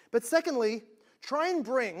 But secondly, try and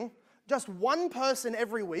bring just one person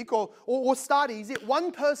every week, or start easy,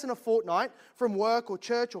 one person a fortnight from work or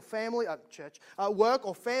church or family, work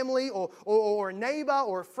or family or a neighbor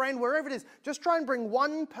or a friend, wherever it is. Just try and bring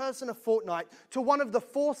one person a fortnight to one of the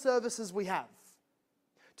 4 services we have.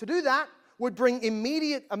 To do that would bring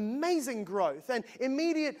immediate, amazing growth and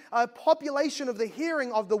immediate population of the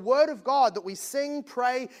hearing of the Word of God that we sing,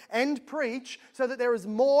 pray, and preach, so that there is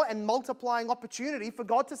more and multiplying opportunity for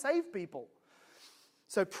God to save people.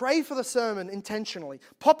 So pray for the sermon intentionally.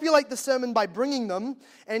 Populate the sermon by bringing them,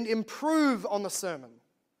 and improve on the sermon.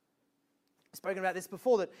 I've spoken about this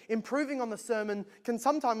before, that improving on the sermon can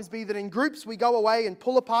sometimes be that in groups we go away and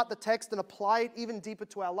pull apart the text and apply it even deeper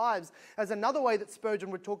to our lives. As another way that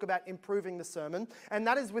Spurgeon would talk about improving the sermon, and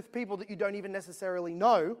that is with people that you don't even necessarily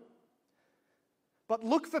know. But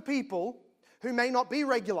look for people who may not be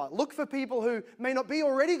regular. Look for people who may not be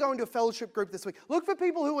already going to a fellowship group this week. Look for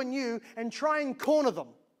people who are new and try and corner them.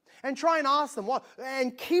 And try and ask them what,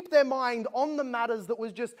 and keep their mind on the matters that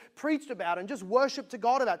was just preached about and just worship to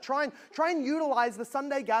God about. Try and utilize the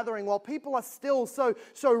Sunday gathering while people are still so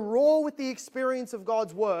raw with the experience of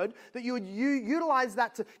God's Word, that you would utilize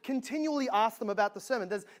that to continually ask them about the sermon.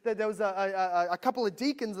 There was a couple of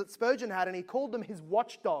deacons that Spurgeon had, and he called them his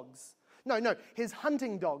watchdogs. No, his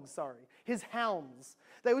hunting dogs, his hounds.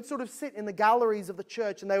 They would sort of sit in the galleries of the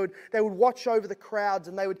church, and they would watch over the crowds,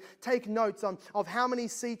 and they would take notes of how many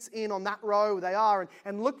seats in on that row they are,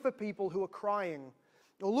 and look for people who are crying,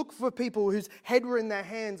 or look for people whose head were in their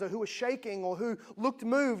hands, or who were shaking, or who looked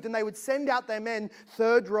moved, and they would send out their men,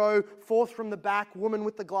 3rd row, 4th from the back, woman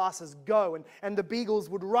with the glasses, go, and the beagles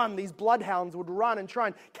would run, these bloodhounds would run and try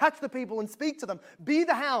and catch the people and speak to them. Be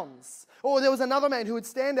the hounds. Or there was another man who would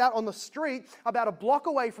stand out on the street about a block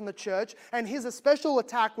away from the church, and his special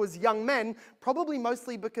attack was young men, probably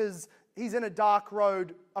mostly because he's in a dark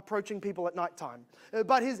road approaching people at nighttime.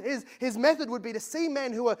 But his method would be to see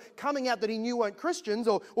men who were coming out that he knew weren't Christians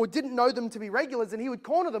or didn't know them to be regulars, and he would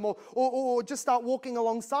corner them or just start walking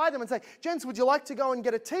alongside them and say, "Gents, would you like to go and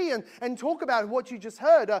get a tea and talk about what you just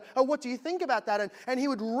heard? Or what do you think about that?" And he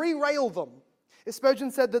would re-rail them. Spurgeon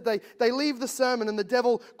said that they leave the sermon and the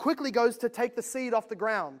devil quickly goes to take the seed off the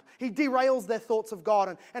ground. He derails their thoughts of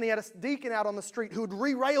God, and he had a deacon out on the street who would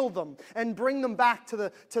re-rail them and bring them back to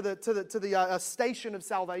the station of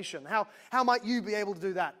salvation. How might you be able to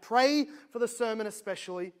do that? Pray for the sermon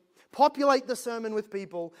especially. Populate the sermon with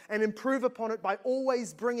people and improve upon it by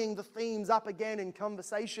always bringing the themes up again in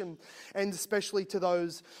conversation, and especially to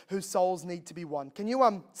those whose souls need to be won. Can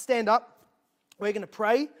you stand up? We're going to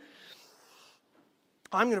pray.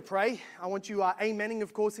 I'm going to pray. I want you amening,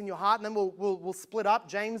 of course, in your heart, and then we'll split up.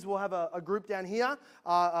 James will have a group down here.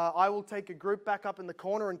 I will take a group back up in the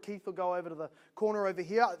corner, and Keith will go over to the corner over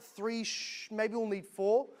here. 3, maybe we'll need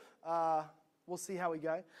 4. We'll see how we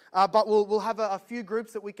go. But we'll have a few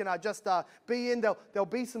groups that we can just be in. There'll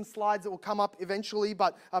be some slides that will come up eventually,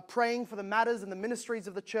 but praying for the matters and the ministries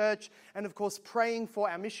of the church, and of course praying for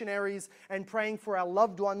our missionaries and praying for our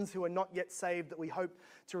loved ones who are not yet saved that we hope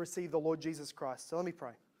to receive the Lord Jesus Christ. So let me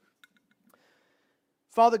pray.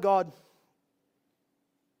 Father God,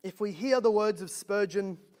 if we hear the words of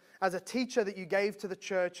Spurgeon as a teacher that you gave to the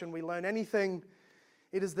church, and we learn anything,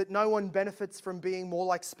 it is that no one benefits from being more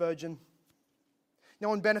like Spurgeon. No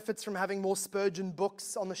one benefits from having more Spurgeon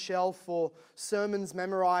books on the shelf or sermons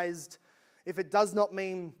memorized if it does not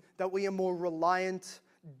mean that we are more reliant,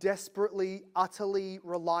 desperately, utterly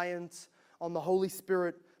reliant on the Holy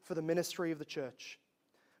Spirit for the ministry of the church.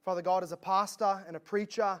 Father God, as a pastor and a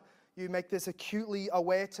preacher, you make this acutely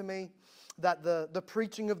aware to me that the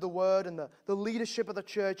preaching of the word and the leadership of the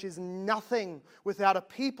church is nothing without a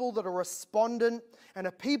people that are respondent and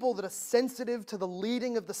a people that are sensitive to the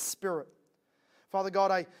leading of the Spirit. Father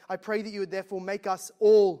God, I pray that you would therefore make us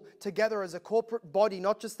all together as a corporate body,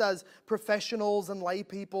 not just as professionals and lay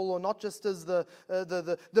people, or not just as the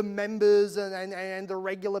members and the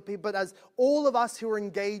regular people, but as all of us who are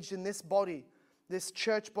engaged in this body, this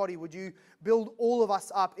church body. Would you build all of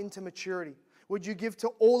us up into maturity? Would you give to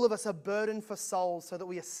all of us a burden for souls so that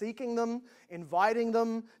we are seeking them, inviting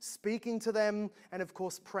them, speaking to them, and of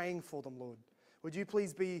course praying for them, Lord? Would you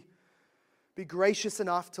please be gracious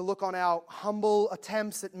enough to look on our humble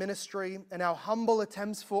attempts at ministry and our humble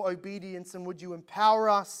attempts for obedience, and would you empower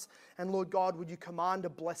us? And Lord God, would you command a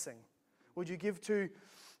blessing? Would you give to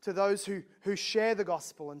those who share the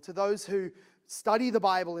gospel, and to those who study the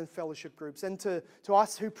Bible in fellowship groups, and to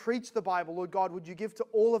us who preach the Bible? Lord God, would you give to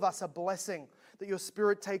all of us a blessing, that your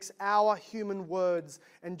Spirit takes our human words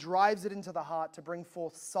and drives it into the heart to bring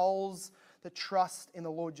forth souls that trust in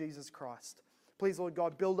the Lord Jesus Christ. Please, Lord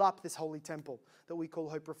God, build up this holy temple that we call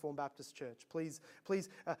Hope Reformed Baptist Church. Please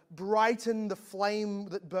brighten the flame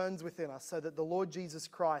that burns within us so that the Lord Jesus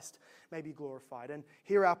Christ may be glorified. And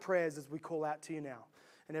hear our prayers as we call out to you now.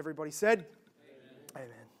 And everybody said, Amen.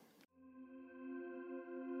 Amen.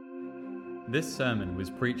 This sermon was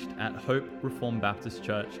preached at Hope Reformed Baptist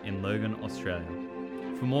Church in Logan, Australia.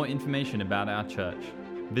 For more information about our church,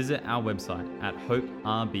 visit our website at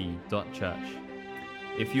hoperb.church.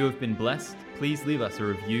 If you have been blessed, please leave us a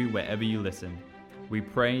review wherever you listen. We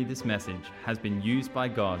pray this message has been used by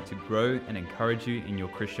God to grow and encourage you in your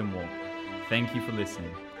Christian walk. Thank you for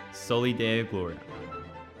listening. Soli Deo Gloria.